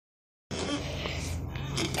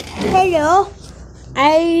Hello.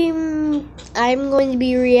 I'm going to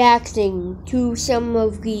be reacting to some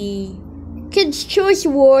of the Kids' Choice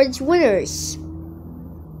Awards winners.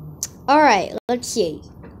 Alright, let's see.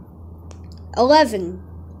 11.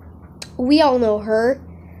 We all know her.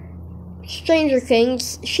 Stranger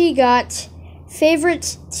Things. She got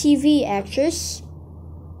favorite TV actress.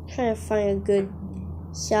 Trying to find a good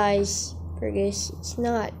size for this. It's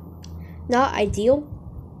not ideal.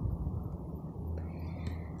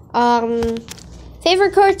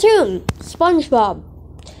 Favorite cartoon, SpongeBob.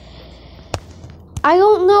 I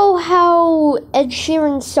don't know how Ed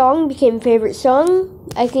Sheeran's song became favorite song.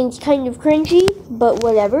 I think it's kind of cringy, but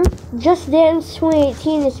whatever. Just Dance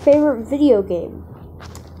 2018 is favorite video game.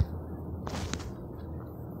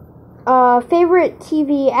 Favorite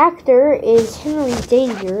TV actor is Henry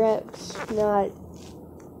Danger. That's not...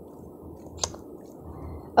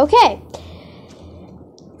 Okay.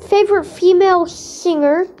 Favorite female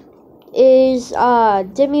singer is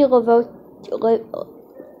Demi Lovato.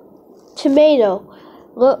 Tomato.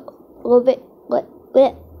 What?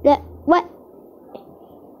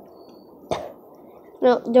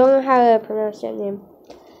 No, don't know how to pronounce that name.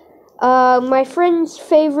 My friend's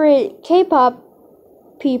favorite K-pop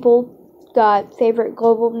people got favorite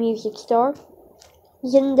global music star.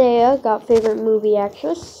 Zendaya got favorite movie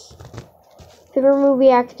actress. Favorite movie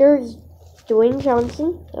actor is Dwayne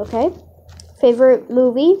Johnson. Okay. Favorite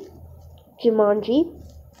movie, Jumanji.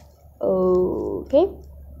 Okay.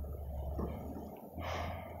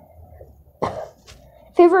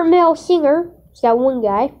 Favorite male singer is that one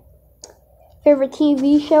guy. Favorite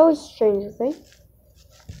TV show is Stranger Things.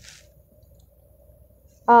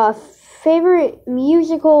 Favorite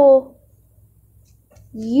musical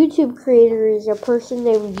YouTube creator is a person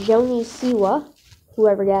named Joni Siwa,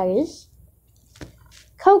 whoever that is.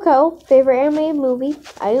 Coco, favorite animated movie.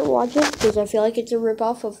 I didn't watch it because I feel like it's a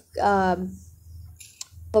ripoff of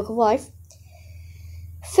Book of Life.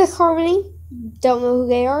 Fifth Harmony, don't know who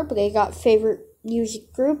they are, but they got favorite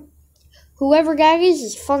music group. Whoever that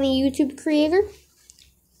is funny YouTube creator.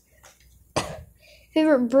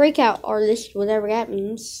 Favorite breakout artist, whatever that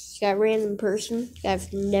means. That random person that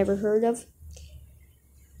I've never heard of.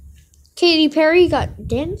 Katy Perry got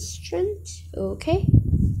dance trend. Okay.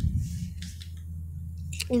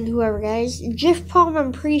 And whoever guys. Jeff Palm,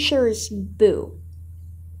 I'm pretty sure is Boo.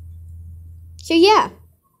 So yeah.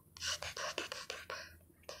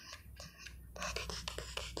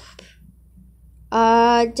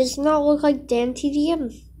 Does not look like Dan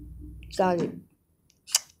TDM. Got it.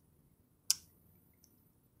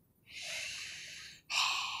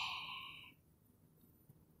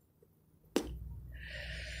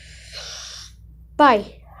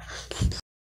 Bye.